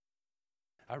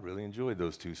I really enjoyed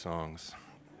those two songs.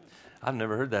 I've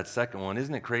never heard that second one.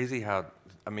 Isn't it crazy how,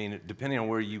 depending on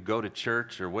where you go to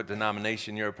church or what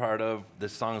denomination you're a part of, the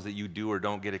songs that you do or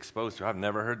don't get exposed to. I've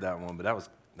never heard that one, but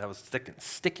that was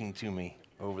sticking to me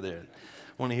over there.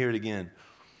 I want to hear it again.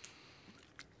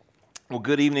 Well,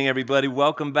 good evening, everybody.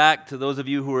 Welcome back to those of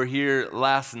you who were here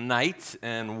last night,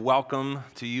 and welcome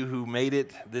to you who made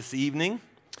it this evening.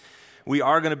 We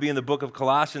are going to be in the book of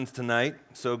Colossians tonight,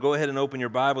 so go ahead and open your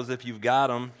Bibles if you've got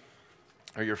them,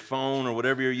 or your phone, or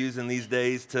whatever you're using these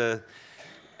days to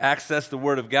access the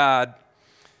Word of God.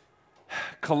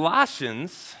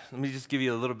 Colossians, let me just give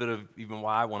you a little bit of even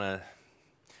why I wanted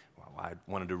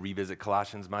to revisit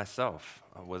Colossians myself.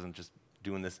 I wasn't just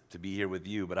doing this to be here with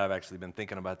you, but I've actually been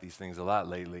thinking about these things a lot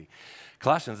lately.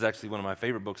 Colossians is actually one of my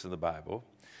favorite books of the Bible.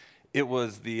 It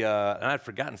was and I'd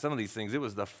forgotten some of these things. It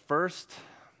was the first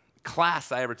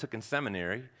class I ever took in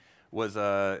seminary, was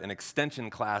an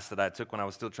extension class that I took when I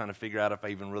was still trying to figure out if I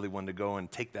even really wanted to go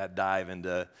and take that dive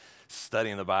into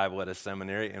studying the Bible at a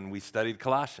seminary, and we studied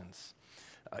Colossians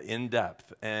in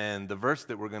depth. And the verse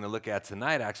that we're going to look at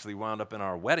tonight actually wound up in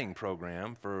our wedding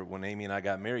program for when Amy and I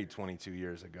got married 22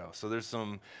 years ago. So there's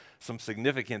some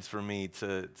significance for me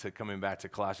to coming back to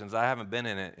Colossians. I haven't been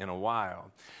in it in a while.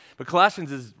 But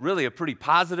Colossians is really a pretty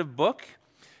positive book.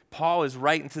 Paul is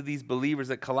writing to these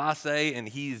believers at Colossae, and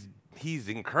he's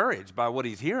encouraged by what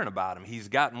he's hearing about them. He's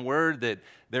gotten word that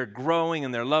they're growing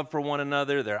in their love for one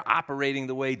another. They're operating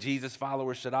the way Jesus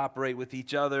followers should operate with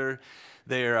each other.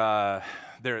 They're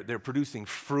producing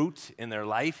fruit in their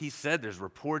life. He said there's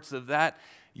reports of that.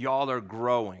 Y'all are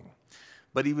growing.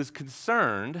 But he was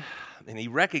concerned, and he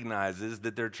recognizes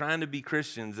that they're trying to be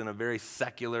Christians in a very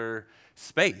secular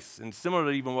space. And similar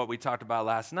to even what we talked about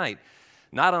last night,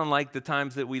 not unlike the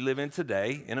times that we live in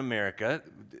today in America,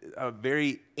 a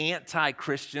very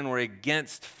anti-Christian or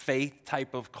against faith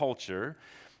type of culture.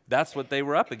 That's what they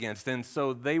were up against. And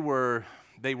so they were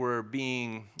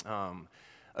being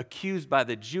accused by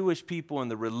the Jewish people and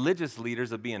the religious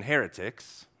leaders of being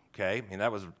heretics. Okay,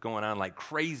 that was going on like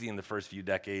crazy in the first few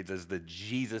decades as the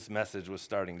Jesus message was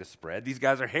starting to spread. These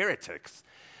guys are heretics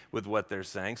with what they're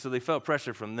saying, so they felt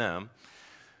pressure from them.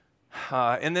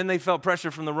 And then they felt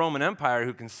pressure from the Roman Empire,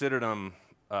 who considered them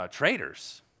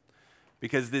traitors,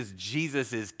 because this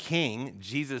Jesus is king,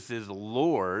 Jesus is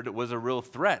Lord, was a real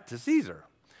threat to Caesar.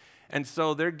 And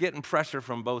so they're getting pressure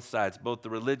from both sides, both the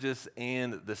religious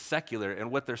and the secular. And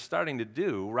what they're starting to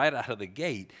do right out of the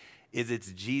gate is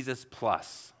it's Jesus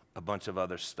plus a bunch of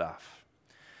other stuff.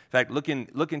 In fact, look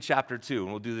in chapter 2, and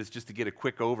we'll do this just to get a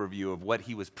quick overview of what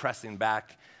he was pressing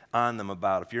back on them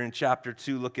about. If you're in chapter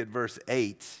 2, look at verse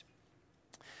 8.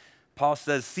 Paul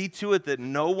says, "See to it that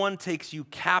no one takes you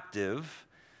captive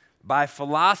by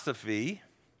philosophy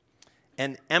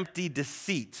and empty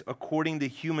deceit according to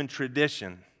human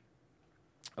tradition,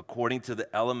 according to the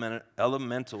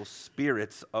elemental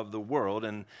spirits of the world,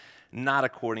 and not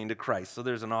according to Christ." So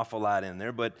there's an awful lot in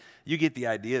there, but you get the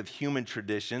idea of human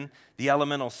tradition, the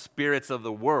elemental spirits of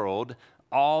the world,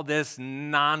 all this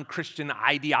non-Christian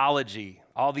ideology,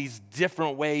 all these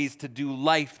different ways to do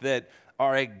life that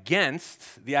are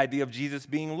against the idea of Jesus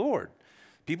being Lord.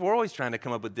 People are always trying to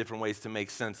come up with different ways to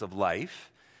make sense of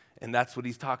life, and that's what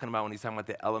he's talking about when he's talking about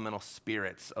the elemental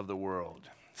spirits of the world.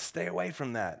 Stay away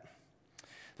from that.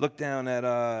 Look down at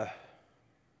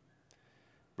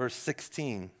verse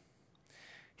 16.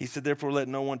 He said, "Therefore let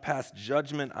no one pass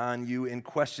judgment on you in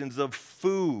questions of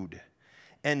food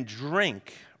and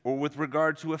drink, or with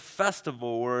regard to a festival,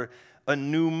 or a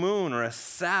new moon, or a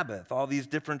Sabbath," all these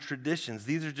different traditions.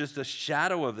 These are just a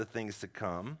shadow of the things to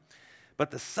come,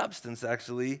 but the substance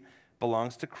actually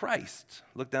belongs to Christ.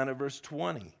 Look down at verse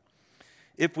 20.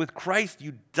 "If with Christ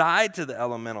you died to the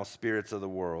elemental spirits of the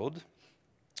world,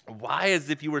 why,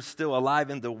 as if you were still alive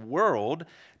in the world,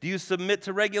 do you submit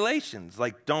to regulations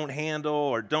like don't handle,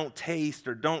 or don't taste,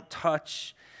 or don't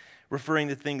touch, referring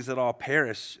to things that all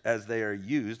perish as they are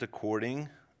used according,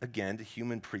 again, to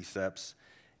human precepts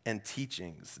and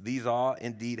teachings? These all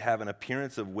indeed have an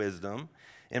appearance of wisdom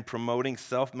in promoting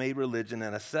self-made religion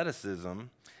and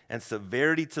asceticism and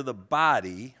severity to the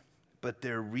body, but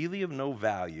they're really of no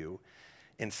value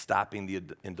in stopping the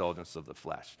indulgence of the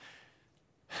flesh."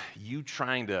 You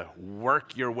trying to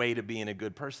work your way to being a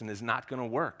good person is not going to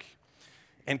work.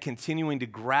 And continuing to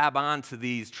grab onto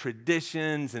these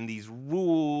traditions and these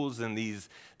rules and these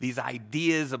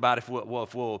ideas about if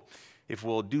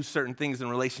we'll do certain things in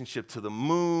relationship to the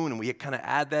moon, and we kind of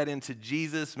add that into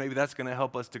Jesus, maybe that's going to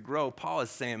help us to grow. Paul is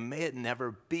saying, may it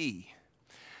never be.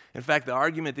 In fact, the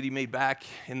argument that he made back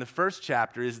in the first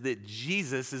chapter is that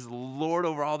Jesus is Lord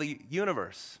over all the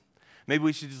universe. Maybe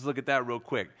we should just look at that real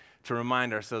quick. to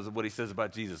remind ourselves of what he says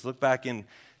about Jesus. Look back in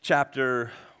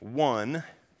chapter 1.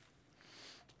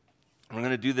 We're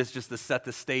going to do this just to set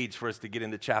the stage for us to get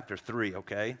into chapter 3,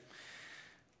 okay?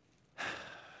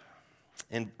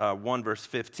 In 1 verse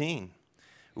 15.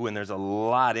 Ooh, and there's a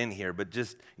lot in here, but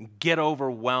just get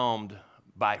overwhelmed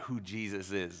by who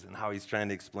Jesus is and how he's trying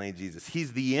to explain Jesus.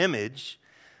 He's the image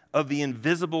of the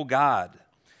invisible God,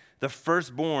 the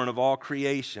firstborn of all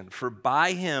creation. For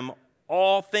by him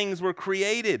all things were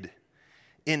created,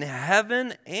 in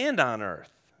heaven and on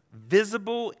earth,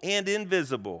 visible and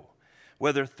invisible.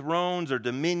 Whether thrones or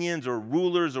dominions or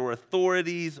rulers or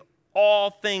authorities, all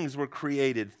things were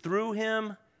created through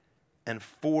him and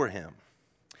for him.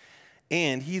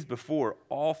 And he's before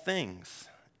all things.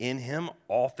 In him,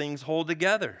 all things hold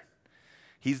together.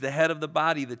 He's the head of the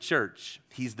body, the church.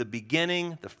 He's the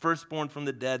beginning, the firstborn from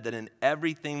the dead, that in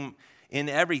everything,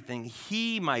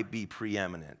 he might be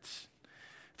preeminent.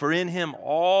 For in him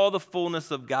all the fullness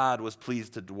of God was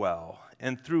pleased to dwell,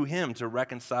 and through him to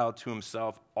reconcile to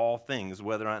himself all things,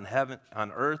 whether on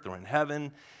earth or in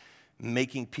heaven,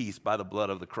 making peace by the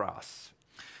blood of the cross.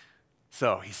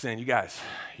 So he's saying, you guys,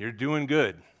 you're doing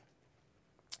good.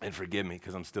 And forgive me,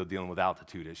 because I'm still dealing with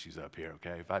altitude issues up here,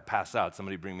 okay? If I pass out,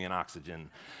 somebody bring me an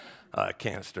oxygen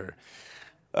canister.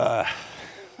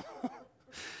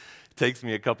 Takes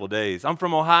me a couple days. I'm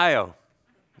from Ohio.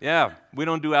 Yeah, we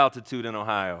don't do altitude in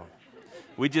Ohio.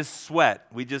 We just sweat.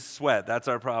 That's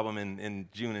our problem in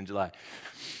June and July.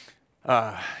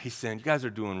 He's saying, you guys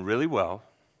are doing really well.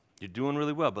 You're doing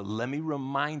really well, but let me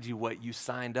remind you what you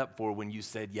signed up for when you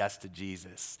said yes to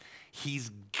Jesus. He's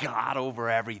God over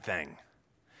everything.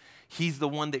 He's the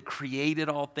one that created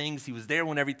all things. He was there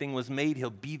when everything was made. He'll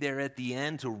be there at the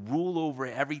end to rule over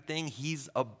everything. He's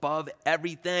above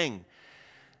everything.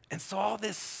 And so all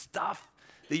this stuff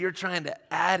that you're trying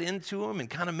to add into him and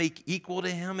kind of make equal to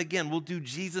him, again, we'll do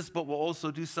Jesus, but we'll also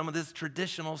do some of this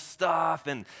traditional stuff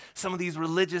and some of these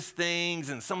religious things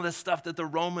and some of the stuff that the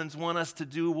Romans want us to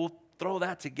do. We'll throw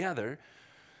that together.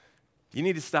 You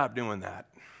need to stop doing that.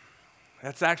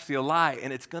 That's actually a lie,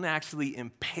 and it's going to actually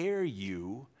impair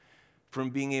you from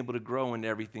being able to grow into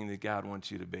everything that God wants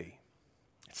you to be.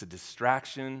 It's a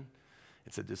distraction,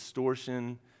 it's a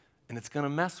distortion, and it's going to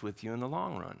mess with you in the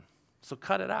long run. So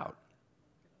cut it out.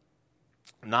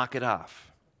 Knock it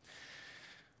off.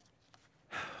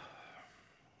 I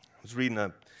was reading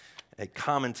a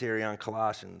commentary on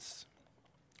Colossians.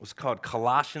 It was called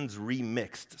Colossians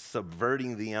Remixed,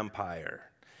 Subverting the Empire.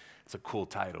 It's a cool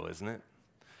title, isn't it?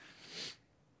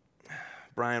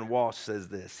 Brian Walsh says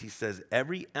this. He says,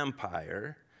 every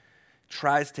empire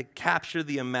tries to capture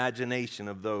the imagination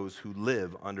of those who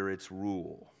live under its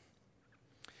rule.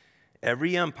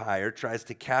 Every empire tries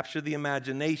to capture the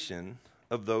imagination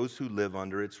of those who live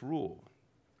under its rule.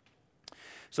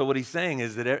 So what he's saying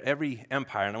is that every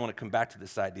empire, and I want to come back to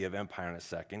this idea of empire in a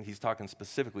second. He's talking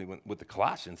specifically with the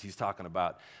Colossians. He's talking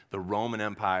about the Roman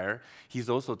Empire. He's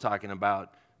also talking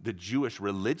about the Jewish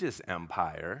religious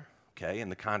empire, okay, in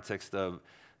the context of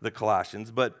the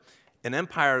Colossians. But an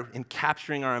empire, in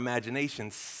capturing our imagination,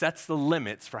 sets the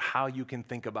limits for how you can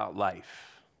think about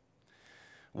life.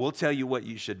 We'll tell you what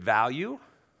you should value.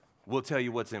 We'll tell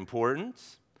you what's important.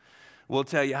 We'll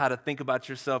tell you how to think about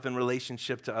yourself in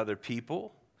relationship to other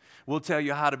people. We'll tell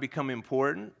you how to become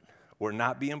important or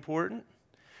not be important.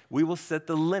 We will set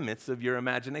the limits of your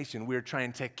imagination. We're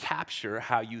trying to capture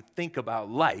how you think about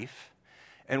life,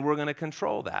 and we're going to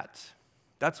control that.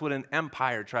 That's what an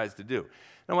empire tries to do.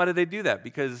 Now, why do they do that?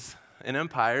 Because an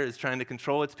empire is trying to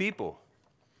control its people.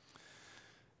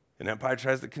 An empire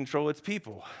tries to control its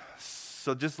people.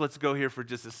 So just let's go here for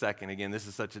just a second. Again, this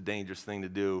is such a dangerous thing to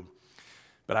do,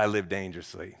 but I live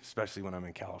dangerously, especially when I'm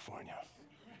in California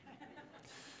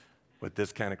with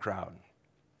this kind of crowd.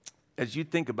 As you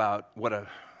think about what a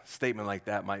statement like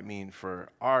that might mean for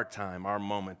our time, our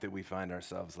moment that we find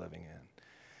ourselves living in,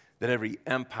 that every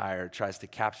empire tries to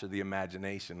capture the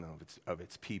imagination of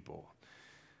its people.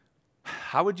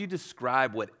 How would you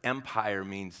describe what empire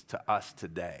means to us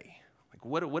today? Like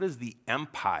what is the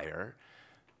empire,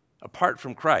 apart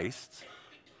from Christ,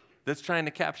 that's trying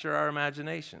to capture our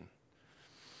imagination?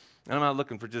 And I'm not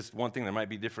looking for just one thing. There might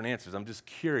be different answers. I'm just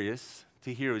curious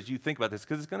to hear as you think about this,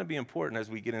 because it's going to be important as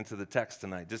we get into the text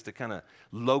tonight, just to kind of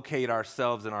locate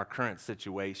ourselves in our current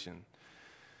situation.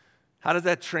 How does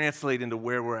that translate into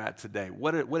where we're at today?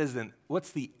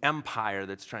 What's the empire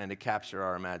that's trying to capture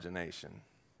our imagination?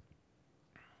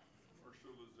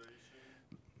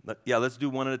 Commercialization. Yeah, let's do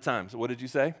one at a time. So what did you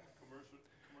say?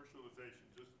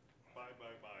 Commercialization, just buy.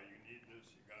 You need this,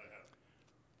 you got to have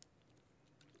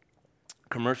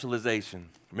Commercialization,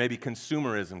 maybe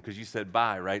consumerism, because you said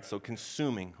buy, right? So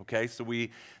consuming, okay? So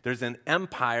there's an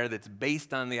empire that's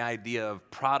based on the idea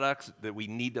of products that we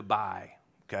need to buy,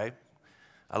 okay?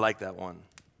 I like that one.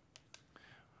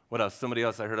 What else? Somebody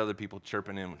else, I heard other people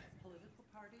chirping in. Political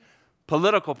parties?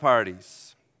 Political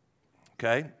parties,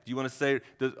 okay? Do you want to say,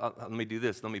 let me do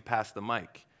this, let me pass the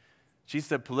mic. She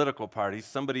said political parties.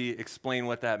 Somebody explain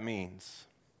what that means.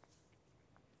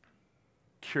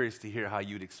 Curious to hear how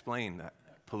you'd explain that.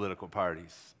 Political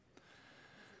parties.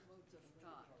 Modes of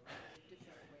thought,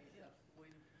 different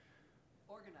ways of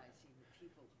organizing the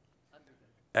people under them.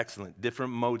 Excellent.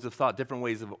 Different modes of thought, different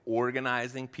ways of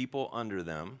organizing people under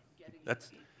them.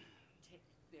 That's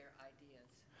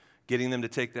getting them to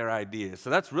take their ideas. So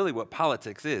that's really what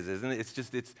politics is, isn't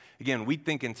it? Again, we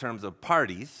think in terms of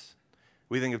parties.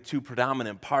 We think of two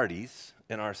predominant parties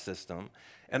in our system.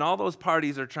 And all those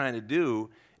parties are trying to do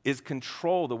is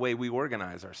control the way we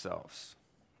organize ourselves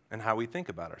and how we think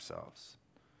about ourselves.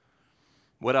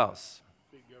 What else?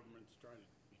 Big government's trying to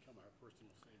become our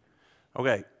personal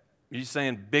savior. Okay, you're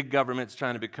saying big government's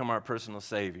trying to become our personal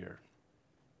savior.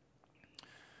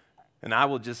 And I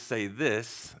will just say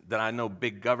this, that I know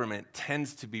big government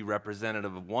tends to be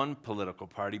representative of one political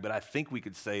party, but I think we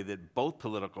could say that both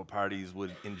political parties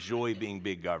would enjoy being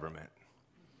big government.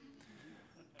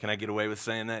 Can I get away with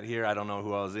saying that here? I don't know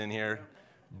who else is in here.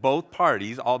 Both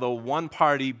parties, although one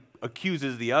party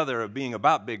accuses the other of being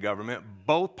about big government,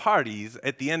 both parties,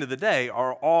 at the end of the day,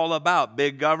 are all about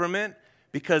big government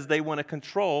because they want to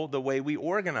control the way we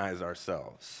organize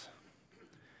ourselves.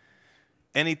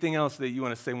 Anything else that you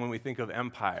want to say when we think of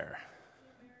empire?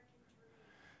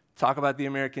 Talk about the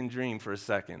American dream for a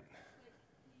second.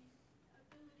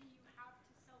 The ability you have to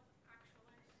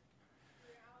self-actualize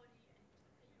reality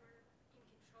and that you're in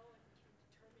control and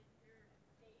can determine your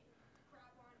fate and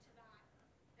grab onto that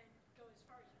and go as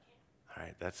far as you can. All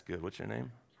right, that's good. What's your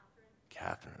name?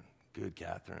 Catherine. Catherine. Good,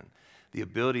 Catherine. The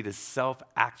ability to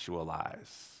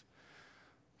self-actualize.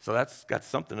 So that's got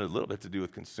something a little bit to do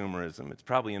with consumerism. It's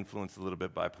probably influenced a little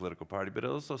bit by political party, but it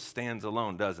also stands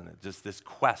alone, doesn't it? Just this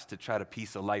quest to try to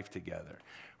piece a life together.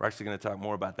 We're actually going to talk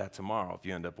more about that tomorrow if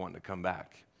you end up wanting to come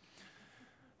back.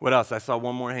 What else? I saw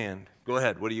one more hand. Go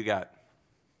ahead. What do you got?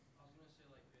 I was going to say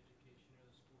like education or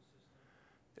the school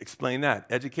system. Explain that.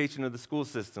 Education of the school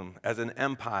system as an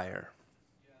empire.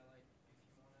 Yeah, like if you want to change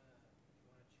like a generation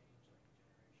or whatever, just change the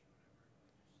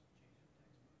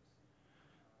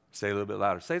textbooks. Say it a little bit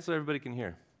louder. Say it so everybody can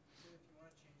hear. So if you want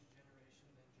to change a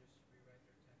generation, then just rewrite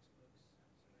their textbooks. So then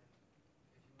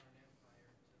if you want an empire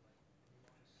to like, and you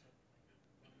want to set, like,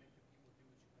 want to make the people do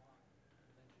what you want,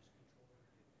 then just control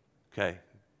everything. Okay,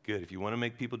 good. If you want to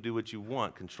make people do what you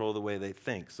want, control the way they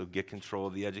think. So get control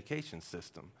of the education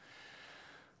system.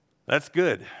 That's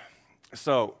good.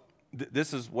 So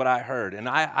this is what I heard. And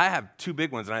I have two big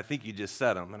ones, and I think you just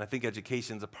said them. And I think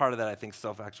education's a part of that. I think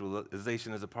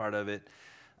self-actualization is a part of it.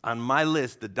 On my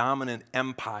list, the dominant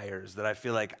empires that I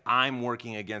feel like I'm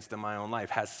working against in my own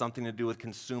life has something to do with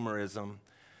consumerism,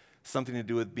 something to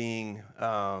do with being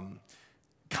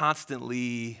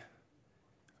constantly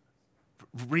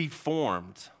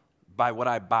reformed by what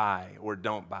I buy or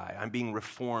don't buy. I'm being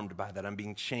reformed by that. I'm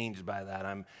being changed by that.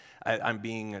 I'm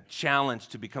being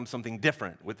challenged to become something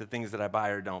different with the things that I buy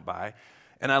or don't buy.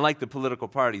 And I like the political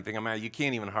party thing. I mean, you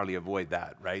can't even hardly avoid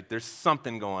that, right? There's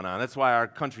something going on. That's why our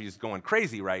country is going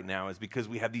crazy right now, is because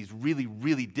we have these really,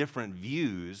 really different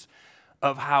views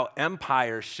of how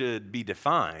empire should be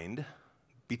defined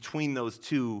between those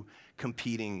two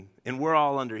competing. And we're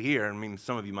all under here. I mean,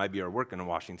 some of you might be working in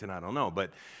Washington, I don't know. But,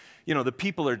 you know, the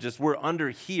people are just, we're under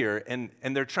here, and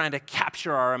they're trying to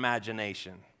capture our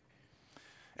imagination.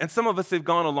 And some of us have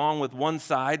gone along with one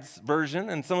side's version,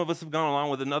 and some of us have gone along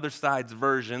with another side's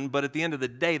version, but at the end of the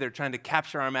day, they're trying to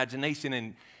capture our imagination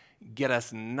and get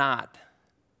us not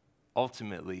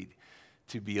ultimately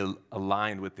to be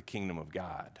aligned with the kingdom of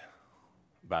God,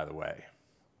 by the way.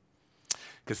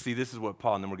 Because, see, this is what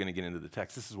Paul, and then we're going to get into the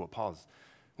text, this is what Paul's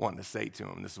wanting to say to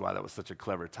him. This is why that was such a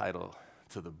clever title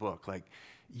to the book. Like,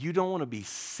 you don't want to be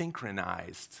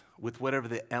synchronized with whatever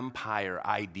the empire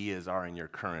ideas are in your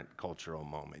current cultural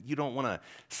moment. You don't want to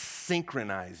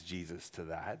synchronize Jesus to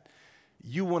that.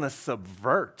 You want to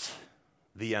subvert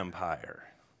the empire.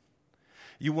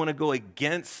 You want to go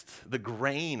against the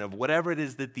grain of whatever it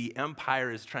is that the empire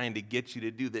is trying to get you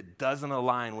to do that doesn't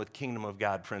align with kingdom of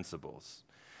God principles.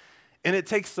 And it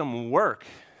takes some work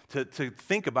to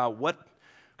think about what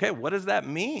does that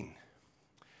mean?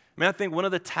 I mean, I think one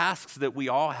of the tasks that we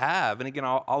all have, and again,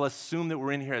 I'll assume that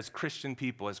we're in here as Christian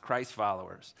people, as Christ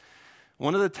followers.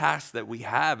 one of the tasks that we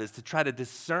have is to try to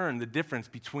discern the difference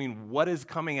between what is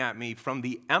coming at me from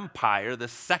the empire, the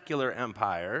secular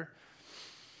empire,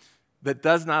 that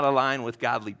does not align with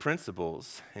godly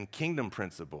principles and kingdom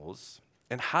principles,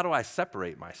 and how do I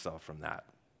separate myself from that?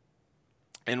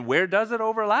 And where does it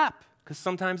overlap? Because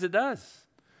sometimes it does.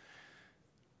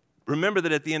 Remember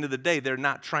that at the end of the day, they're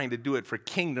not trying to do it for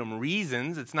kingdom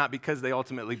reasons. It's not because they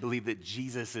ultimately believe that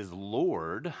Jesus is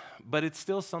Lord, but it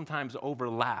still sometimes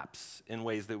overlaps in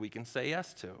ways that we can say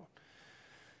yes to.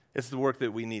 It's the work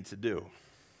that we need to do.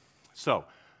 So,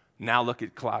 now look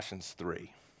at Colossians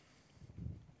 3.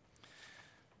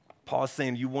 Paul's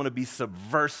saying you want to be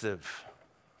subversive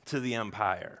to the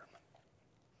empire.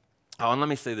 Oh, and let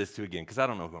me say this too again, because I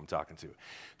don't know who I'm talking to.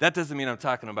 That doesn't mean I'm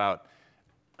talking about,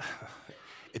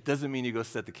 it doesn't mean you go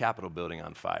set the Capitol building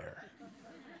on fire.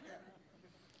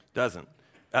 Doesn't.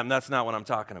 That's not what I'm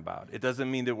talking about. It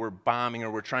doesn't mean that we're bombing or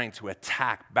we're trying to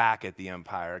attack back at the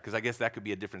empire, because I guess that could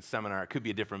be a different seminar. It could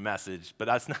be a different message, but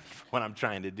that's not what I'm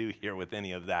trying to do here with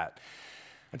any of that.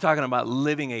 I'm talking about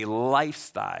living a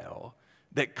lifestyle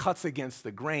that cuts against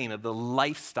the grain of the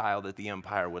lifestyle that the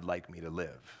empire would like me to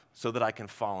live so that I can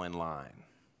fall in line.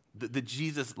 The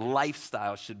Jesus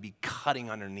lifestyle should be cutting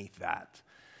underneath that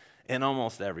in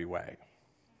almost every way.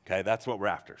 Okay, that's what we're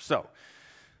after. So,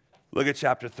 look at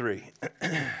chapter 3.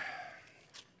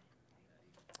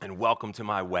 And welcome to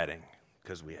my wedding,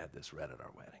 because we had this read at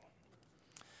our wedding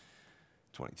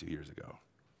 22 years ago.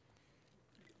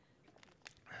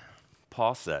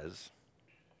 Paul says,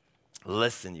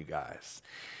 listen, you guys,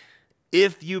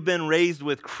 if you've been raised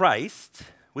with Christ,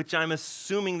 which I'm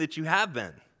assuming that you have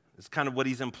been, it's kind of what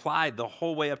he's implied the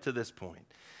whole way up to this point.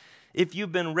 If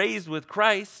you've been raised with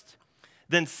Christ,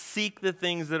 then seek the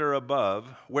things that are above,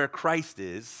 where Christ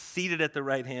is, seated at the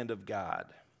right hand of God.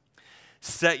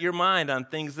 Set your mind on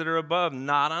things that are above,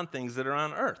 not on things that are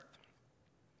on earth.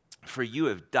 For you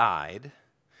have died,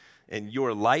 and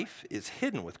your life is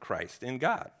hidden with Christ in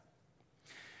God.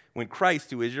 When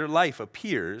Christ, who is your life,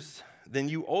 appears, then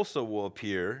you also will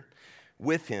appear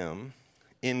with him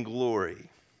in glory.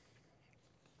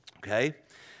 Okay?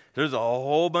 There's a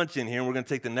whole bunch in here, and we're going to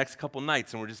take the next couple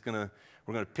nights, and we're going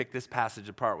to pick this passage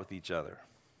apart with each other.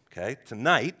 Okay?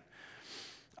 Tonight,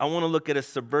 I want to look at a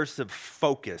subversive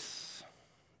focus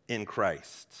in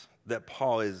Christ that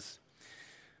Paul is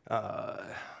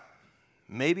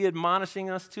maybe admonishing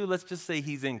us to. Let's just say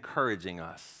he's encouraging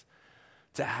us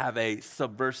to have a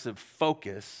subversive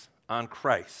focus on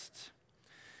Christ.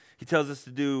 He tells us to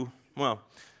do, well,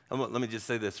 let me just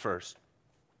say this first.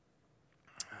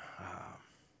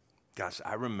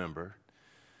 I remember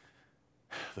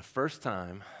the first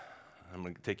time, I'm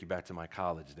going to take you back to my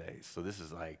college days. So this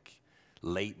is like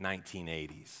late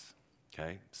 1980s,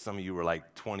 okay? Some of you were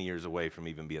like 20 years away from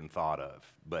even being thought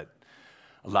of, but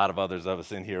a lot of others of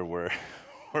us in here were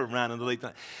around in the late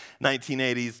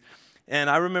 1980s. And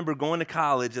I remember going to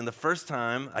college, and the first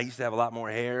time, I used to have a lot more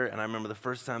hair, and I remember the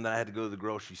first time that I had to go to the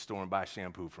grocery store and buy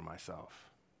shampoo for myself.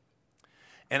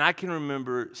 And I can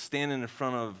remember standing in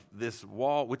front of this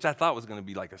wall, which I thought was going to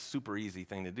be like a super easy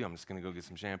thing to do. I'm just going to go get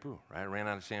some shampoo, right? I ran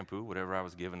out of shampoo, whatever I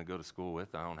was given to go to school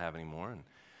with, I don't have anymore, and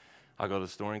I'll go to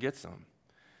the store and get some.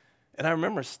 And I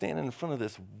remember standing in front of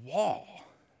this wall,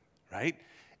 right?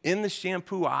 In the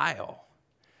shampoo aisle,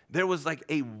 there was like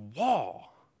a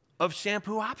wall of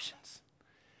shampoo options.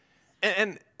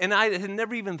 And I had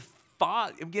never even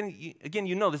thought, again,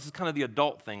 you know, this is kind of the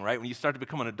adult thing, right? When you start to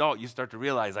become an adult, you start to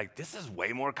realize, like, this is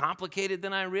way more complicated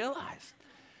than I realized.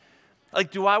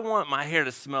 Like, do I want my hair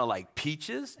to smell like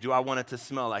peaches? Do I want it to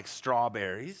smell like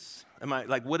strawberries?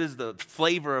 What is the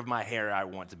flavor of my hair I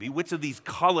want to be? Which of these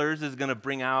colors is going to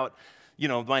bring out, you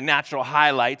know, my natural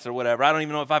highlights or whatever? I don't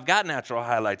even know if I've got natural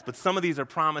highlights, but some of these are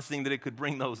promising that it could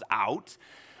bring those out.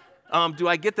 Do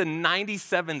I get the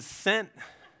 97-cent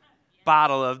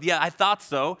bottle of, yeah, I thought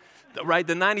so, right?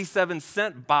 The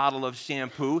 97-cent bottle of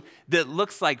shampoo that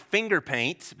looks like finger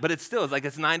paint, but it still is like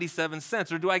it's 97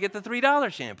 cents. Or do I get the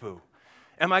 $3 shampoo?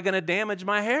 Am I going to damage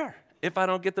my hair if I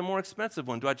don't get the more expensive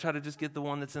one? Do I try to just get the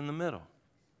one that's in the middle?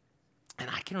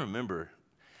 And I can remember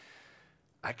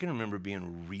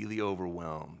being really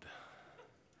overwhelmed.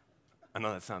 I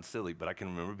know that sounds silly, but I can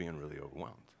remember being really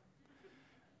overwhelmed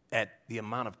at the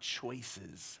amount of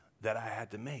choices that I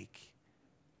had to make.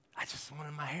 I just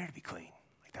wanted my hair to be clean.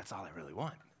 Like, that's all I really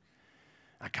want.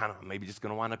 I kind of maybe just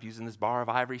going to wind up using this bar of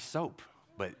Ivory soap,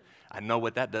 but I know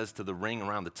what that does to the ring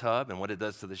around the tub and what it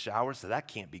does to the shower, so that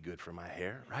can't be good for my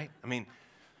hair, right? I mean,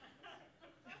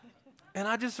 and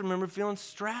I just remember feeling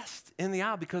stressed in the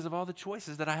aisle because of all the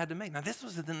choices that I had to make. Now, this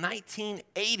was in the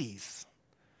 1980s.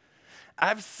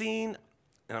 I've seen,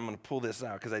 and I'm going to pull this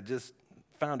out because I just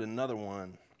found another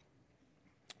one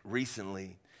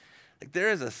recently. Like,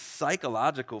 there is a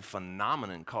psychological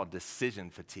phenomenon called decision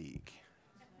fatigue.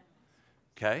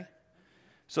 Okay?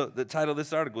 So the title of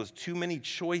this article is Too Many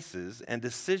Choices and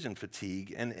Decision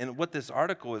Fatigue. And what this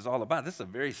article is all about, this is a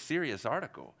very serious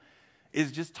article,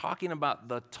 is just talking about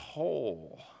the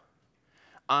toll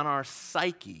on our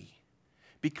psyche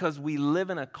because we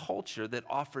live in a culture that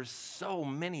offers so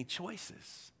many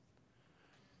choices.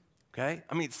 Okay?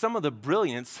 I mean, some of the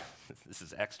brilliance, this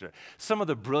is extra, some of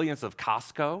the brilliance of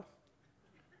Costco,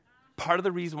 part of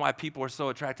the reason why people are so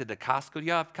attracted to Costco, do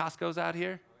you have Costco's out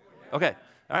here? Okay,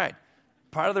 all right.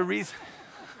 Part of the reason,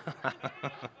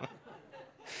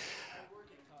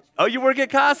 oh, you work at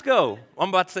Costco. I'm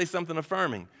about to say something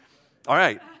affirming. All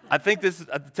right, I think this,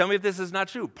 tell me if this is not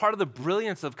true. Part of the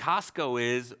brilliance of Costco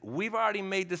is we've already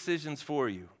made decisions for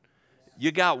you.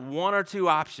 You got one or two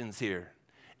options here,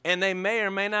 and they may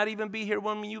or may not even be here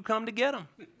when you come to get them.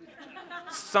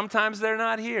 Sometimes they're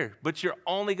not here, but you're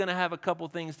only going to have a couple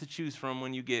things to choose from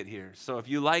when you get here. So if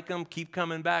you like them, keep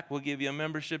coming back. We'll give you a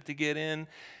membership to get in.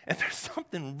 And there's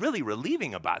something really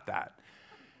relieving about that.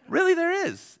 Really, there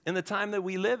is in the time that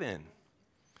we live in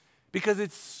because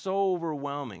it's so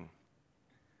overwhelming.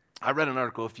 I read an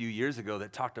article a few years ago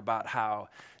that talked about how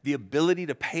the ability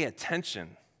to pay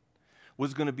attention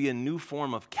was going to be a new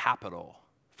form of capital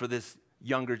for this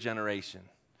younger generation.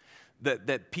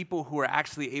 That people who are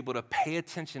actually able to pay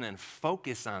attention and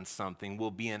focus on something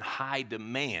will be in high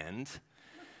demand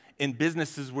in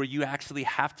businesses where you actually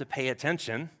have to pay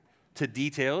attention to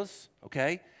details,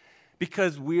 okay?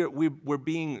 Because we're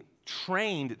being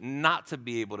trained not to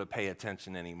be able to pay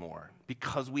attention anymore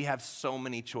because we have so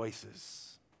many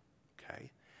choices,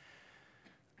 okay?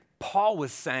 Paul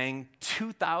was saying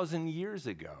 2,000 years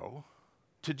ago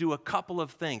to do a couple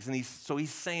of things, and he's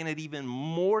saying it even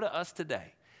more to us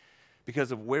today.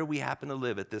 Because of where we happen to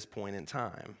live at this point in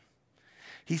time.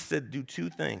 He said, do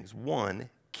two things. One,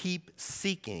 keep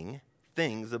seeking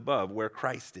things above where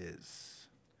Christ is.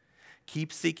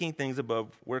 Keep seeking things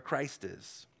above where Christ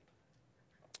is.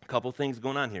 A couple things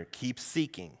going on here. Keep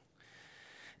seeking.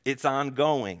 It's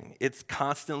ongoing. It's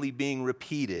constantly being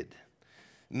repeated.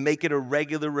 Make it a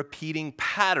regular repeating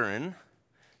pattern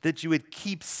that you would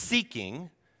keep seeking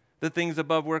the things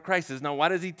above where Christ is. Now, why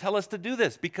does he tell us to do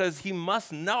this? Because he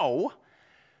must know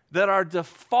that our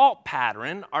default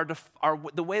pattern,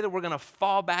 the way that we're going to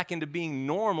fall back into being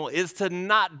normal is to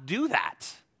not do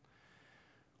that.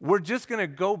 We're just going to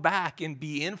go back and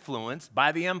be influenced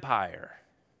by the empire.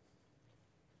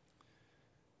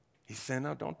 He's saying,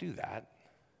 no, don't do that.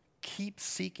 Keep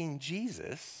seeking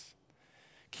Jesus.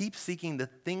 Keep seeking the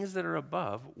things that are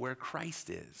above where Christ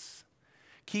is.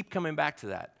 Keep coming back to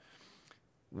that.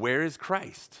 Where is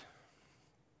Christ?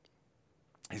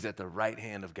 He's at the right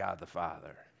hand of God the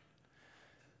Father.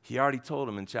 He already told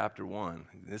him in chapter 1.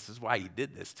 This is why he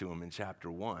did this to him in chapter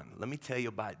 1. Let me tell you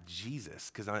about Jesus,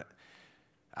 because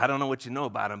I don't know what you know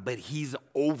about him, but he's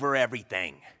over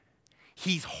everything.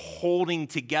 He's holding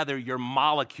together your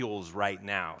molecules right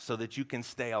now so that you can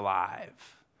stay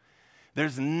alive.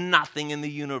 There's nothing in the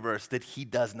universe that he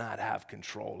does not have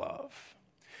control of.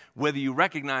 Whether you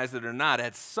recognize it or not,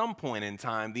 at some point in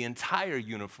time, the entire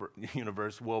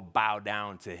universe will bow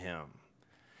down to him.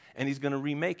 And he's going to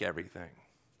remake everything.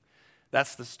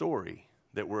 That's the story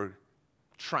that we're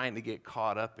trying to get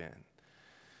caught up in.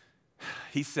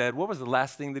 He said, what was the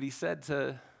last thing that he said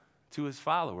to his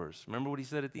followers? Remember what he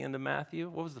said at the end of Matthew?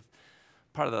 What was the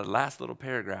part of the last little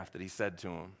paragraph that he said to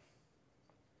them?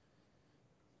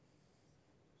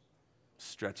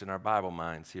 Stretching our Bible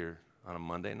minds here on a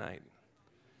Monday night.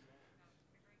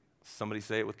 Somebody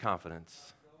say it with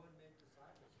confidence.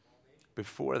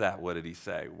 Before that, what did he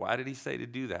say? Why did he say to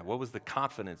do that? What was the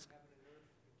confidence?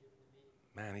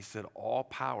 Man, he said, all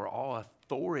power, all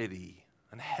authority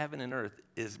on heaven and earth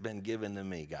has been given to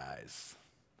me, guys.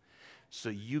 So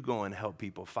you go and help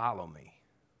people follow me,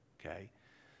 okay?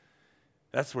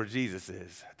 That's where Jesus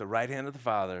is, at the right hand of the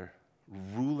Father,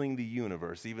 ruling the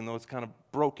universe, even though it's kind of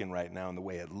broken right now in the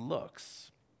way it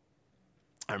looks.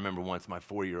 I remember once my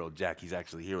 4-year-old Jack, he's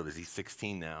actually here with us, he's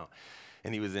 16 now,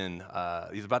 and he was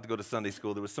about to go to Sunday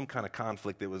school. There was some kind of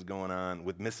conflict that was going on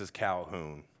with Mrs.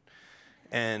 Calhoun.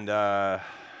 And I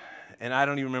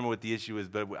don't even remember what the issue is,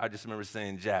 but I just remember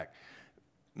saying, Jack,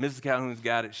 Mrs. Calhoun's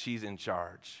got it, she's in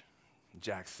charge.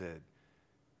 Jack said,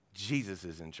 Jesus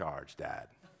is in charge, Dad.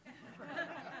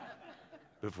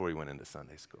 Before he went into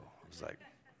Sunday school. I was like,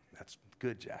 that's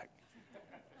good, Jack.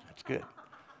 That's good.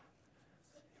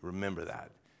 Remember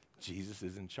that. Jesus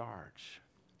is in charge.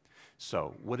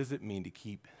 So, what does it mean to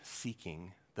keep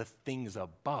seeking the things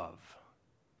above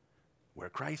where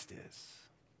Christ is?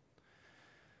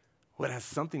 Well, it has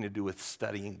something to do with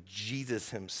studying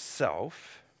Jesus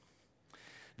himself,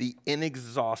 the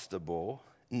inexhaustible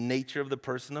nature of the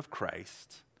person of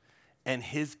Christ, and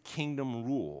his kingdom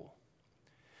rule.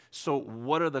 So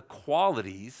what are the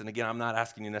qualities? And again, I'm not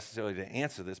asking you necessarily to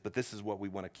answer this, but this is what we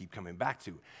want to keep coming back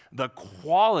to. The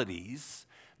qualities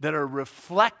that are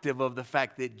reflective of the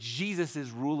fact that Jesus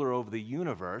is ruler over the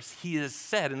universe. He has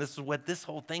said, and this is what this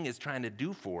whole thing is trying to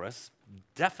do for us,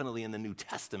 definitely in the New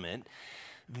Testament,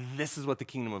 this is what the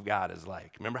kingdom of God is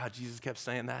like. Remember how Jesus kept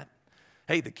saying that?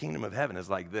 Hey, the kingdom of heaven is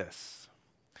like this.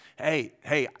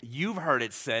 Hey, you've heard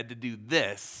it said to do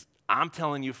this. I'm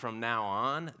telling you from now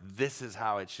on, this is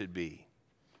how it should be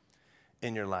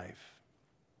in your life,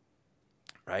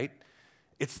 right?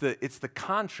 It's the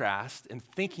contrast in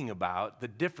thinking about the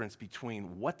difference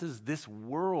between what does this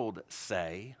world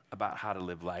say about how to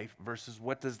live life versus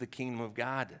what does the kingdom of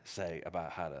God say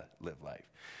about how to live life.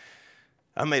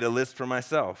 I made a list for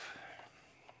myself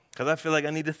because I feel like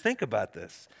I need to think about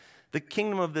this. The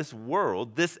kingdom of this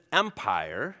world, this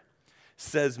empire,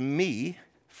 says me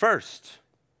first.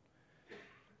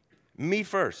 Me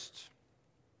first.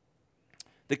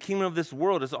 The kingdom of this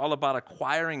world is all about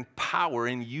acquiring power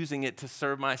and using it to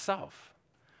serve myself.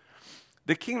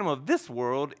 The kingdom of this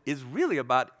world is really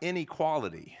about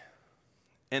inequality,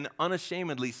 and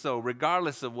unashamedly so,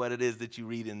 regardless of what it is that you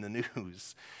read in the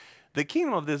news. The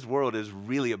kingdom of this world is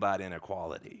really about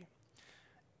inequality.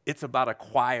 It's about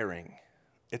acquiring.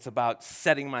 It's about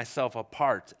setting myself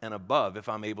apart and above if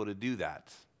I'm able to do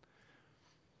that.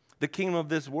 The kingdom of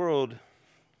this world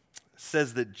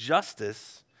says that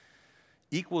justice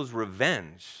equals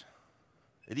revenge.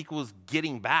 It equals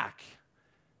getting back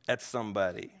at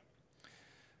somebody.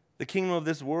 The kingdom of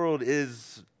this world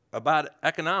is about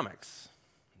economics.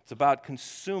 It's about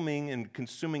consuming and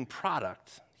consuming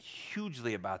product.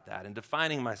 Hugely about that and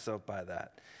defining myself by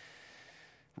that.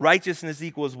 Righteousness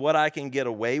equals what I can get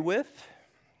away with.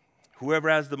 Whoever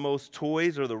has the most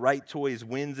toys or the right toys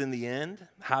wins in the end.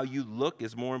 How you look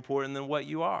is more important than what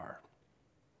you are.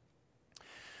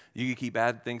 You can keep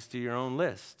adding things to your own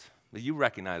list. But you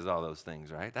recognize all those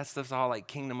things, right? That stuff's all like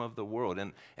kingdom of the world.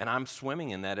 And I'm swimming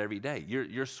in that every day.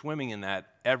 You're swimming in that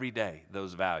every day,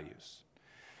 those values.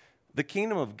 The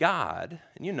kingdom of God,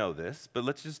 and you know this, but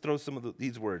let's just throw some of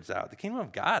these words out. The kingdom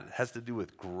of God has to do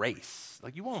with grace.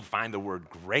 Like you won't find the word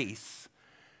grace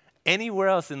anywhere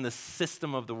else in the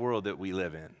system of the world that we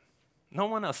live in. No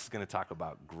one else is going to talk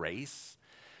about grace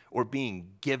or being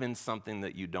given something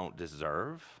that you don't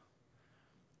deserve.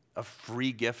 A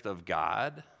free gift of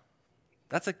God.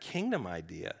 That's a kingdom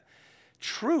idea.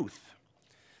 Truth.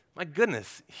 My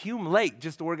goodness, Hume Lake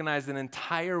just organized an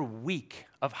entire week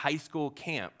of high school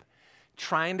camp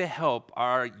trying to help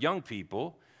our young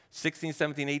people, 16,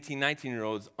 17, 18,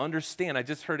 19-year-olds, understand. I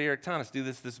just heard Eric Thomas do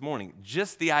this morning.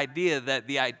 Just the idea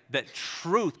that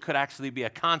truth could actually be a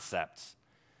concept.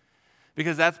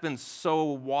 Because that's been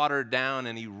so watered down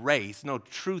and erased. No,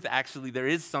 truth actually, there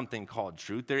is something called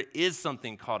truth. There is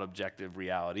something called objective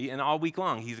reality. And all week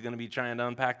long, he's going to be trying to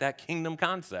unpack that kingdom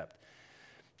concept.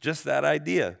 Just that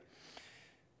idea.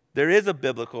 There is a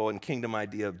biblical and kingdom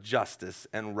idea of justice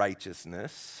and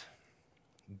righteousness,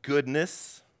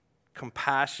 goodness,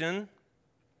 compassion.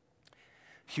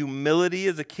 Humility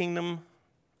is a kingdom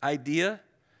idea.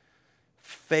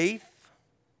 Faith,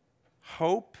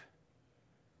 hope,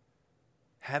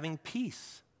 having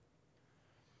peace.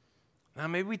 Now,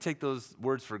 maybe we take those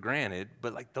words for granted,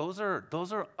 but like those are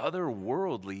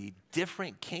otherworldly,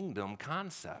 different kingdom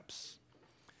concepts.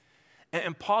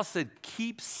 And Paul said,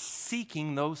 keep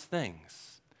seeking those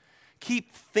things.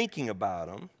 Keep thinking about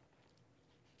them.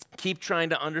 Keep trying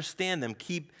to understand them.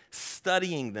 Keep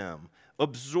studying them.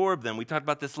 Absorb them. We talked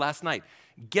about this last night.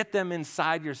 Get them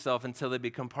inside yourself until they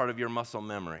become part of your muscle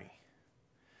memory.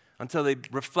 Until they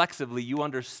reflexively you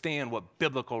understand what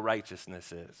biblical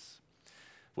righteousness is.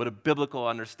 What a biblical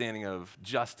understanding of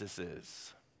justice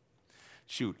is.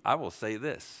 Shoot, I will say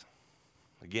this.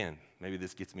 Again, maybe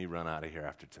this gets me run out of here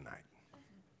after tonight.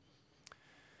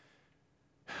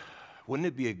 Wouldn't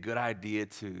it be a good idea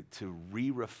to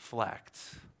re-reflect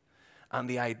on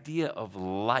the idea of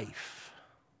life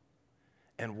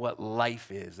and what life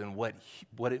is and what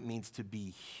it means to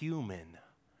be human?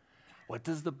 What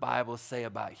does the Bible say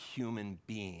about human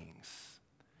beings?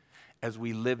 As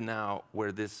we live now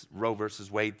where this Roe versus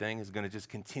Wade thing is going to just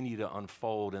continue to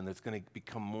unfold and it's going to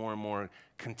become more and more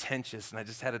contentious. And I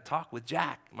just had a talk with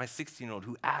Jack, my 16-year-old,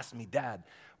 who asked me, Dad,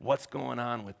 what's going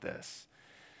on with this?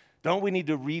 Don't we need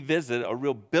to revisit a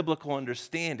real biblical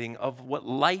understanding of what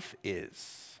life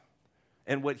is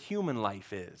and what human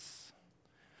life is?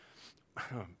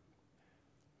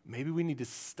 Maybe we need to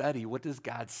study what does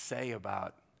God say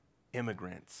about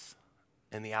immigrants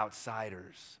and the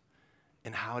outsiders,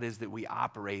 and how it is that we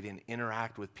operate and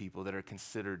interact with people that are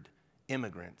considered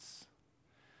immigrants.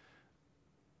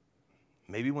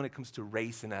 Maybe when it comes to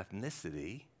race and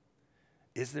ethnicity,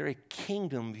 is there a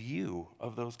kingdom view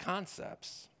of those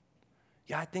concepts?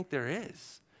 Yeah, I think there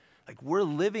is. Like, we're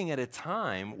living at a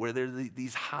time where there are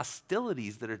these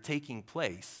hostilities that are taking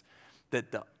place,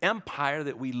 that the empire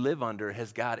that we live under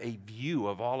has got a view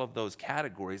of all of those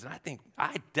categories. And I think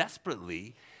I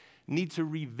desperately need to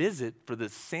revisit, for the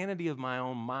sanity of my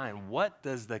own mind, what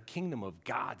does the kingdom of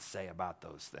God say about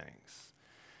those things?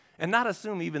 And not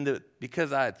assume even that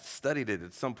because I studied it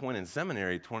at some point in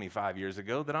seminary 25 years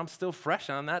ago that I'm still fresh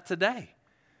on that today,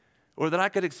 or that I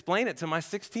could explain it to my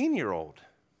 16-year-old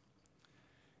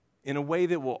in a way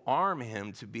that will arm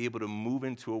him to be able to move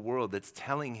into a world that's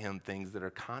telling him things that are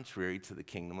contrary to the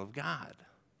kingdom of God.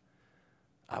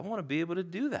 I want to be able to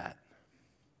do that.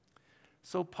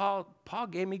 So Paul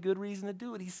gave me good reason to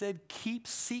do it. He said, keep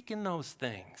seeking those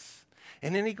things.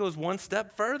 And then he goes one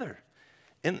step further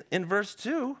in verse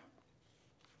 2,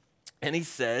 and he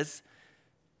says,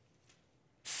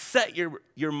 set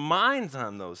your minds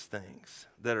on those things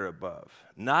that are above,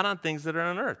 not on things that are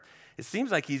on earth. It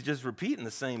seems like he's just repeating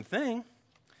the same thing.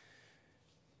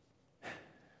 Let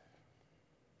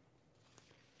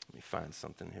me find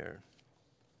something here.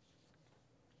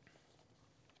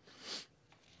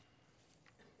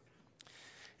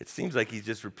 It seems like he's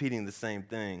just repeating the same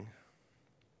thing.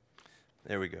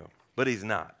 There we go. But he's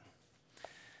not.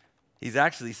 He's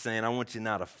actually saying, I want you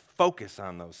now to focus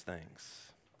on those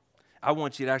things. I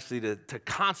want you to actually to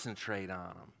concentrate on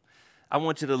them. I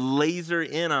want you to laser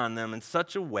in on them in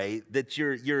such a way that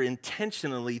you're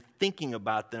intentionally thinking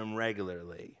about them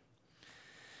regularly.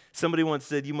 Somebody once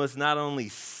said, you must not only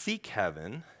seek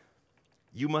heaven,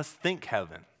 you must think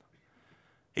heaven.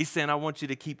 He's saying, I want you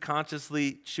to keep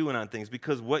consciously chewing on things,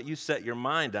 because what you set your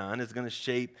mind on is going to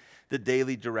shape the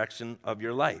daily direction of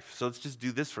your life. So let's just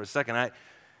do this for a second.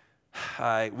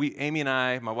 Amy and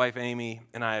I, my wife Amy,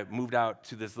 and I moved out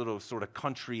to this little sort of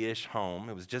country-ish home.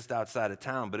 It was just outside of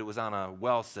town, but it was on a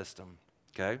well system,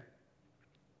 okay?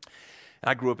 And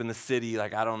I grew up in the city,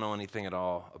 like I don't know anything at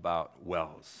all about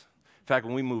wells. In fact,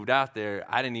 when we moved out there,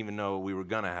 I didn't even know we were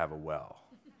going to have a well.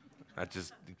 That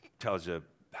just tells you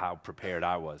how prepared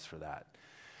I was for that.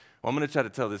 Well, I'm going to try to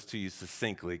tell this to you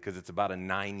succinctly because it's about a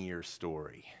 9-year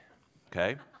story,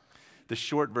 okay? The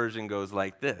short version goes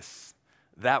like this.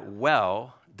 That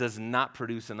well does not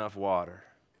produce enough water.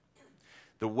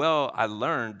 The well, I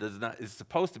learned, is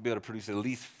supposed to be able to produce at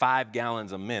least 5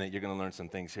 gallons a minute. You're going to learn some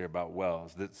things here about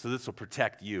wells. So this will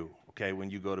protect you, okay,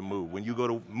 when you go to move. When you go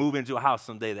to move into a house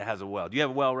someday that has a well. Do you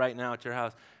have a well right now at your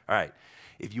house? All right.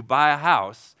 If you buy a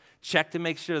house, check to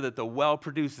make sure that the well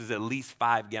produces at least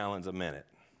 5 gallons a minute,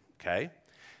 okay?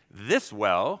 This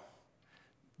well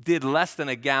did less than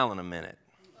a gallon a minute.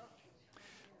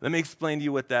 Let me explain to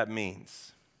you what that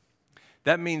means.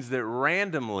 That means that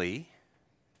randomly,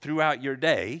 throughout your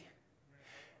day,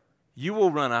 you will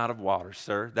run out of water,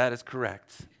 sir. That is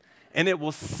correct. And it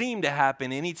will seem to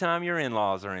happen anytime your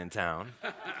in-laws are in town.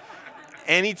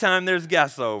 Anytime there's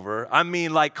guests over. I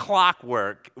mean, like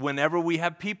clockwork. Whenever we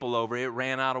have people over, it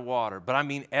ran out of water. But I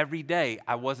mean, every day,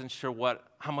 I wasn't sure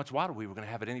how much water we were going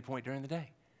to have at any point during the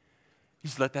day.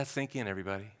 Just let that sink in,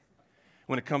 everybody.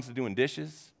 When it comes to doing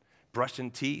dishes,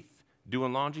 brushing teeth,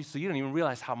 doing laundry, so you don't even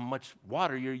realize how much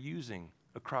water you're using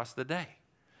across the day.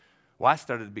 Well, I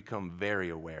started to become very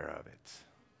aware of it,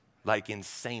 like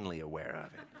insanely aware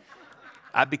of it.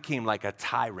 I became like a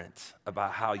tyrant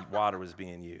about how water was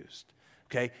being used,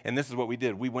 okay? And this is what we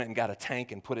did. We went and got a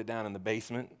tank and put it down in the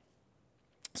basement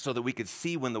so that we could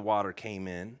see when the water came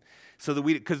in,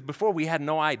 because before we had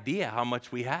no idea how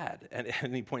much we had at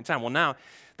any point in time. Well, now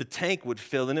the tank would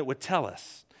fill and it would tell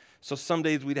us. So some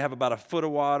days we'd have about a foot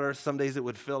of water. Some days it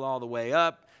would fill all the way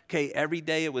up. Okay, every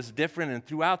day it was different, and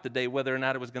throughout the day, whether or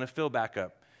not it was going to fill back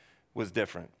up was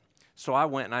different. So I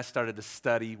went and I started to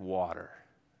study water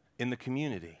in the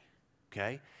community,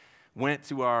 okay? Went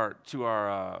to our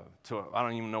I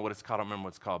don't even know what it's called, I don't remember what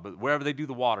it's called, but wherever they do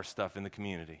the water stuff in the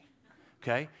community,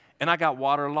 okay? And I got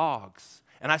water logs,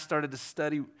 and I started to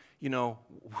study,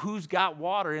 who's got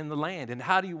water in the land, and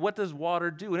what does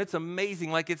water do? And it's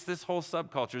amazing, like it's this whole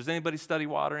subculture. Does anybody study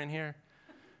water in here?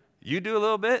 You do a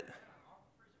little bit?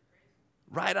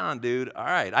 Right on, dude. All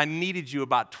right. I needed you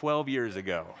about 12 years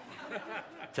ago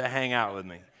to hang out with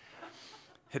me.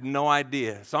 Had no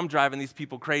idea. So I'm driving these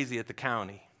people crazy at the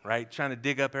county, right? Trying to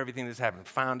dig up everything that's happened.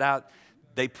 Found out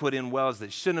they put in wells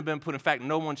that shouldn't have been put in. In fact,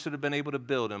 no one should have been able to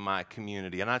build in my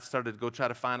community. And I started to go try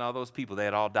to find all those people. They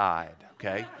had all died,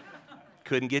 okay?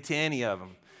 Couldn't get to any of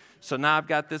them. So now I've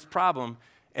got this problem,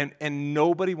 and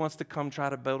nobody wants to come try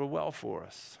to build a well for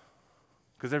us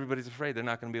because everybody's afraid they're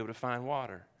not going to be able to find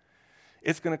water.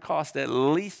 It's going to cost at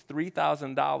least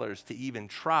 $3,000 to even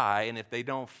try, and if they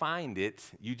don't find it,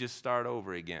 you just start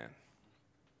over again.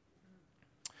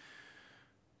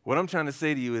 What I'm trying to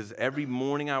say to you is every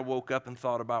morning I woke up and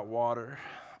thought about water.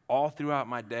 All throughout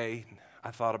my day,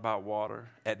 I thought about water.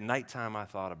 At nighttime, I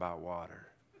thought about water.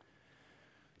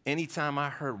 Anytime I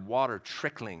heard water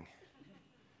trickling,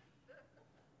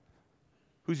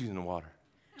 who's using the water?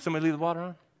 Somebody leave the water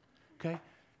on? Okay.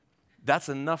 That's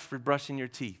enough for brushing your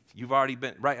teeth. You've already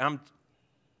been, right?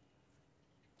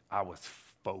 I was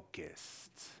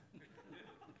focused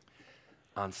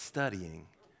on studying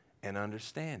and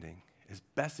understanding as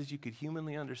best as you could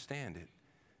humanly understand it,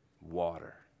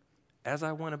 water. As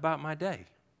I went about my day,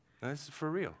 and this is for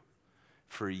real,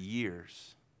 for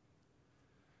years.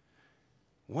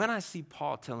 When I see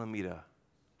Paul telling me to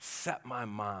set my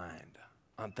mind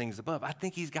on things above, I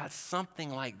think he's got something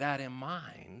like that in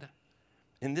mind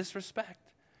in this respect.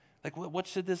 Like, what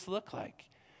should this look like?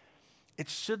 It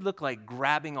should look like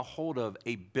grabbing a hold of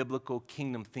a biblical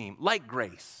kingdom theme, like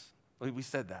grace. We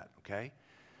said that, okay?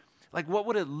 Like, what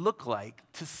would it look like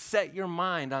to set your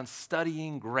mind on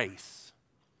studying grace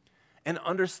and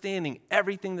understanding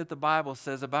everything that the Bible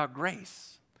says about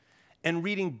grace and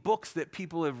reading books that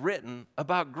people have written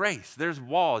about grace? There's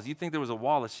walls. You think there was a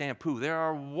wall of shampoo. There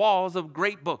are walls of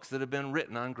great books that have been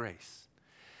written on grace.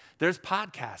 There's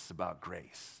podcasts about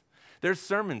grace. There's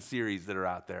sermon series that are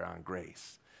out there on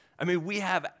grace. I mean, we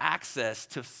have access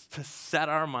to set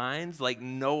our minds like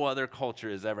no other culture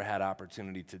has ever had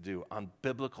opportunity to do on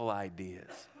biblical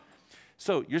ideas.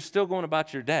 So you're still going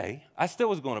about your day. I still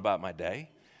was going about my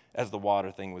day as the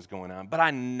water thing was going on, but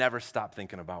I never stopped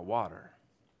thinking about water.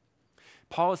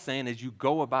 Paul is saying as you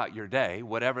go about your day,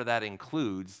 whatever that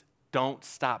includes, don't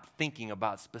stop thinking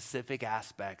about specific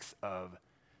aspects of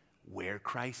where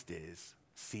Christ is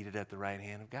seated at the right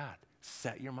hand of God.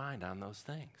 Set your mind on those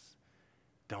things.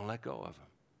 Don't let go of them.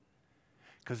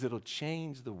 Because it'll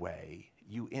change the way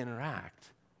you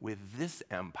interact with this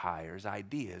empire's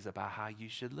ideas about how you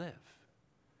should live.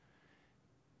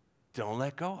 Don't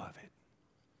let go of it.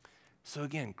 So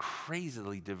again,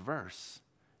 crazily diverse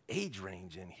age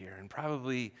range in here and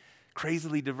probably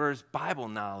crazily diverse Bible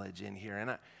knowledge in here.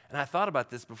 And I thought about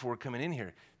this before coming in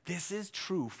here. This is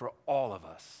true for all of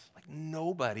us. Like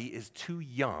nobody is too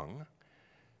young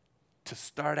to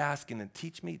start asking and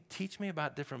teach me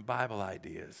about different Bible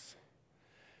ideas.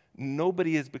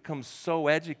 Nobody has become so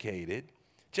educated.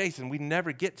 Jason, we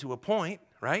never get to a point,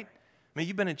 right? I mean,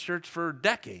 you've been in church for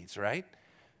decades, right?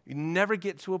 You never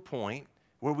get to a point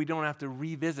where we don't have to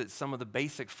revisit some of the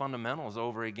basic fundamentals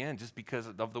over again just because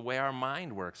of the way our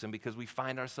mind works and because we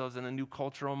find ourselves in a new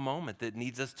cultural moment that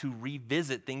needs us to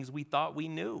revisit things we thought we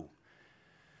knew.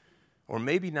 Or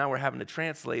maybe now we're having to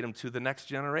translate them to the next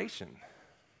generation.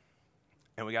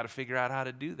 And we got to figure out how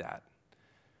to do that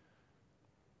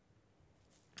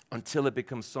until it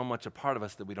becomes so much a part of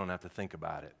us that we don't have to think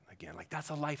about it again. Like, that's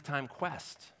a lifetime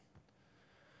quest.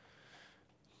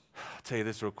 I'll tell you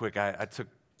this real quick. I took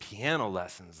piano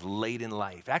lessons late in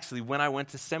life. Actually, when I went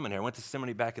to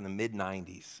seminary back in the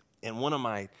mid-'90s. And one of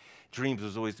my dreams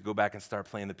was always to go back and start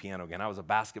playing the piano again. I was a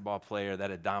basketball player that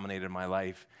had dominated my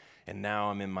life. And now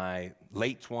I'm in my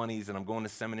late 20s and I'm going to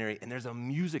seminary. And there's a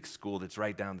music school that's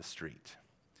right down the street.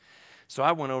 So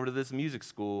I went over to this music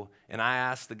school, and I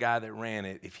asked the guy that ran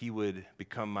it if he would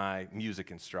become my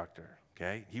music instructor,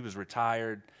 okay? He was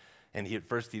retired, and at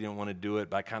first he didn't want to do it,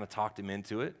 but I kind of talked him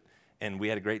into it, and we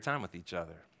had a great time with each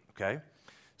other, okay?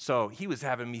 So he was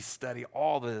having me study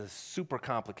all the super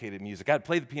complicated music. I had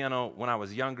played the piano when I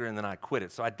was younger, and then I quit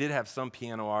it, so I did have some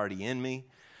piano already in me.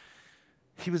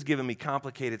 He was giving me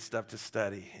complicated stuff to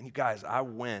study, and you guys, I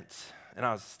went, and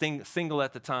I was single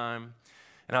at the time,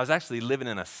 and I was actually living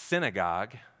in a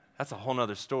synagogue. That's a whole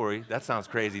nother story. That sounds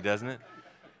crazy, doesn't it?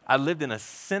 I lived in a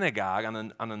synagogue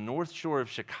on the north shore of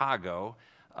Chicago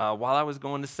while I was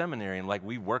going to seminary. And like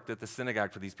we worked at the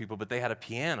synagogue for these people, but they had a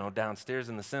piano downstairs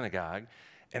in the synagogue.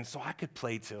 And so I could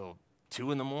play till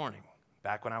 2 a.m,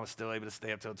 back when I was still able to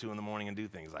stay up till 2 a.m. and do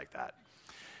things like that.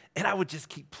 And I would just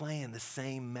keep playing the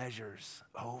same measures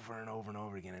over and over and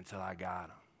over again until I got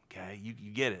them, okay? You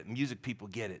get it. Music people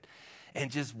get it. And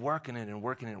just working it and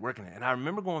working it and working it. And I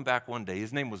remember going back one day.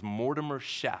 His name was Mortimer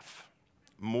Sheff.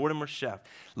 Mortimer Sheff,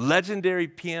 legendary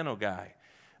piano guy.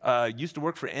 Used to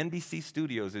work for NBC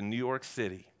Studios in New York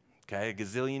City, okay, a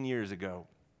gazillion years ago.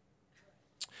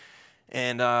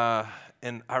 And I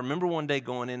remember one day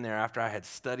going in there after I had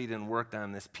studied and worked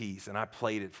on this piece, and I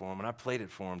played it for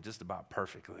him, just about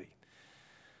perfectly.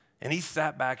 And he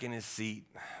sat back in his seat,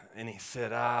 And he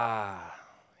said,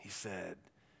 he said,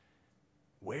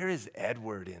 where is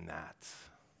Edward in that?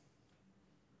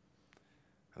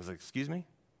 I was like, excuse me?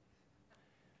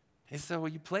 He said,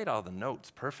 well, you played all the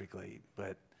notes perfectly,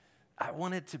 but I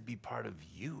want it to be part of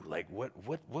you. Like, what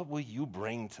will you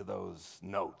bring to those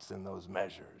notes and those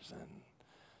measures?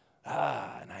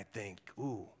 And I think,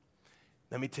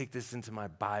 let me take this into my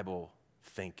Bible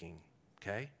thinking,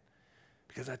 okay?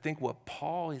 Because I think what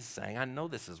Paul is saying, I know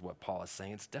this is what Paul is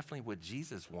saying, it's definitely what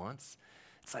Jesus wants.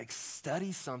 It's like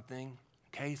study something,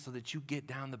 okay, so that you get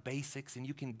down the basics and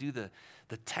you can do the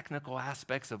technical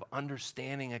aspects of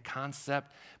understanding a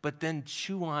concept, but then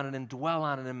chew on it and dwell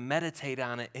on it and meditate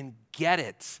on it and get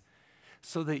it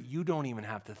so that you don't even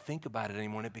have to think about it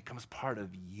anymore and it becomes part of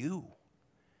you.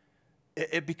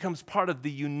 It becomes part of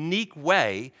the unique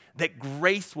way that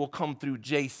grace will come through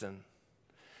Jason,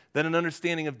 that an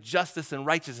understanding of justice and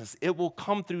righteousness, it will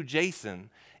come through Jason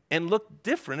and look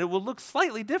different. It will look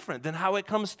slightly different than how it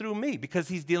comes through me because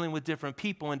he's dealing with different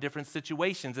people in different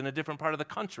situations in a different part of the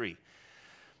country,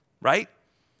 right?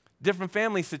 Different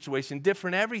family situation,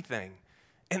 different everything.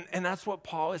 And that's what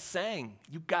Paul is saying.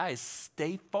 You guys,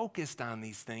 stay focused on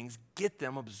these things, get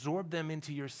them, absorb them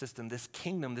into your system, this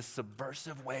kingdom, this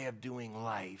subversive way of doing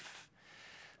life,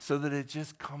 so that it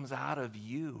just comes out of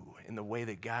you in the way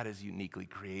that God has uniquely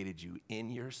created you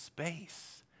in your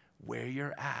space, where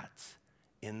you're at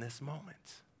in this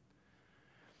moment.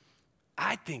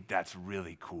 I think that's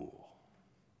really cool.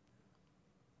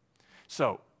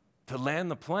 So, to land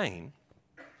the plane,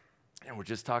 and we're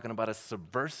just talking about a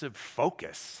subversive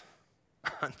focus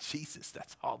on Jesus.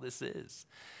 That's all this is.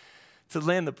 To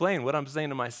land the plane, what I'm saying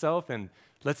to myself, and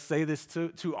let's say this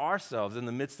to ourselves in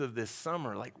the midst of this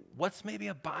summer, like what's maybe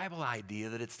a Bible idea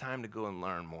that it's time to go and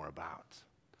learn more about?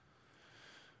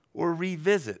 Or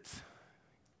revisit,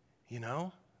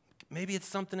 Maybe it's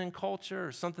something in culture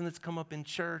or something that's come up in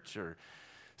church or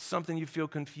something you feel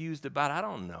confused about. I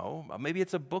don't know. Maybe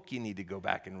it's a book you need to go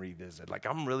back and revisit. Like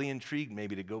I'm really intrigued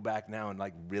maybe to go back now and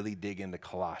like really dig into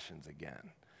Colossians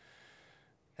again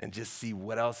and just see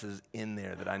what else is in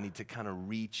there that I need to kind of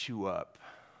re-chew up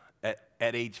at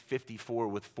age 54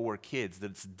 with 4 kids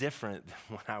that's different than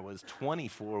when I was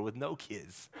 24 with no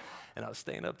kids and I was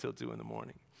staying up till 2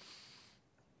 a.m.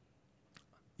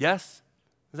 Yes?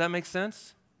 Does that make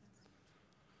sense?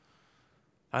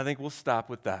 I think we'll stop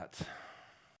with that.